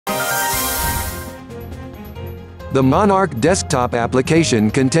The Monarch Desktop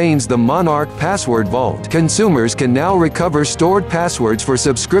Application contains the Monarch Password Vault. Consumers can now recover stored passwords for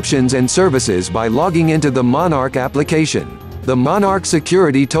subscriptions and services by logging into the Monarch application. The Monarch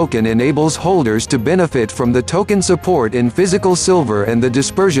Security Token enables holders to benefit from the token support in physical silver and the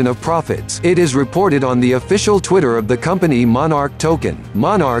dispersion of profits. It is reported on the official Twitter of the company Monarch Token.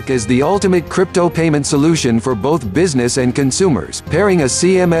 Monarch is the ultimate crypto payment solution for both business and consumers, pairing a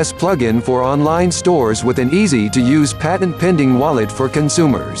CMS plugin for online stores with an easy-to-use patent-pending wallet for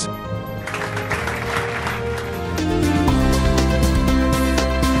consumers.